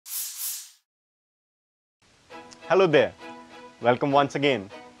Hello there. Welcome once again.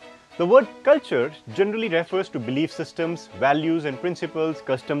 The word culture generally refers to belief systems, values and principles,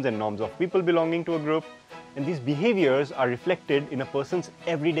 customs and norms of people belonging to a group, and these behaviors are reflected in a person's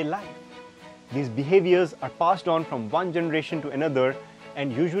everyday life. These behaviors are passed on from one generation to another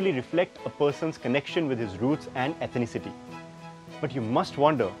and usually reflect a person's connection with his roots and ethnicity. But you must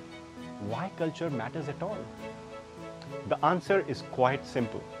wonder, why culture matters at all? The answer is quite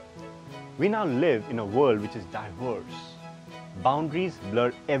simple. We now live in a world which is diverse. Boundaries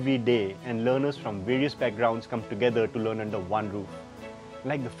blur every day and learners from various backgrounds come together to learn under one roof.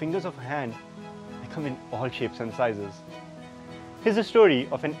 Like the fingers of a hand, they come in all shapes and sizes. Here's a story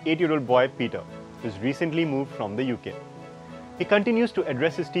of an 8-year-old boy, Peter, who's recently moved from the UK. He continues to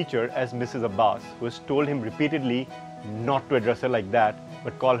address his teacher as Mrs. Abbas, who has told him repeatedly not to address her like that,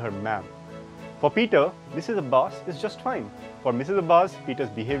 but call her ma'am. For Peter, Mrs. Abbas is just fine. For Mrs. Abbas, Peter's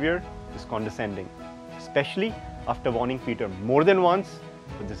behavior is condescending, especially after warning Peter more than once,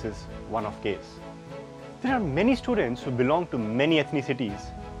 but this is one-off case. There are many students who belong to many ethnicities.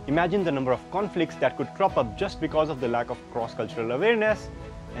 Imagine the number of conflicts that could crop up just because of the lack of cross-cultural awareness,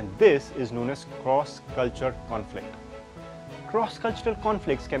 and this is known as cross-culture conflict. Cross-cultural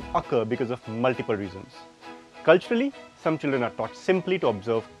conflicts can occur because of multiple reasons. Culturally, some children are taught simply to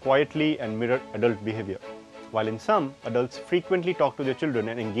observe quietly and mirror adult behavior, while in some, adults frequently talk to their children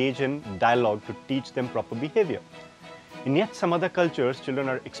and engage in dialogue to teach them proper behavior. In yet some other cultures, children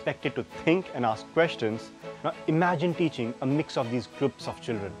are expected to think and ask questions. Now imagine teaching a mix of these groups of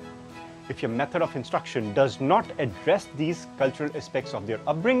children. If your method of instruction does not address these cultural aspects of their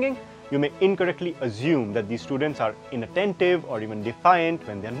upbringing, you may incorrectly assume that these students are inattentive or even defiant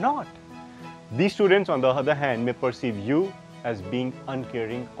when they are not. These students, on the other hand, may perceive you as being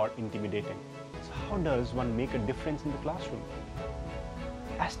uncaring or intimidating. So how does one make a difference in the classroom?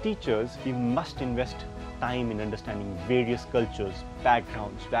 As teachers, we must invest time in understanding various cultures,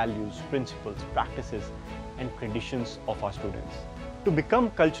 backgrounds, values, principles, practices, and traditions of our students. To become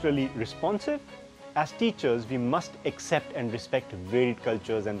culturally responsive, as teachers, we must accept and respect varied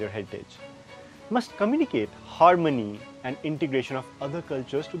cultures and their heritage. We must communicate harmony and integration of other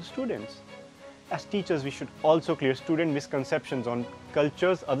cultures to the students. As teachers, we should also clear student misconceptions on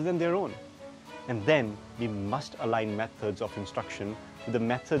cultures other than their own. And then, we must align methods of instruction with the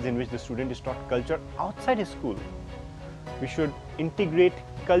methods in which the student is taught culture outside his school. We should integrate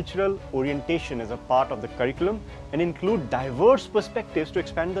cultural orientation as a part of the curriculum and include diverse perspectives to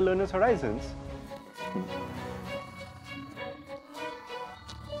expand the learner's horizons.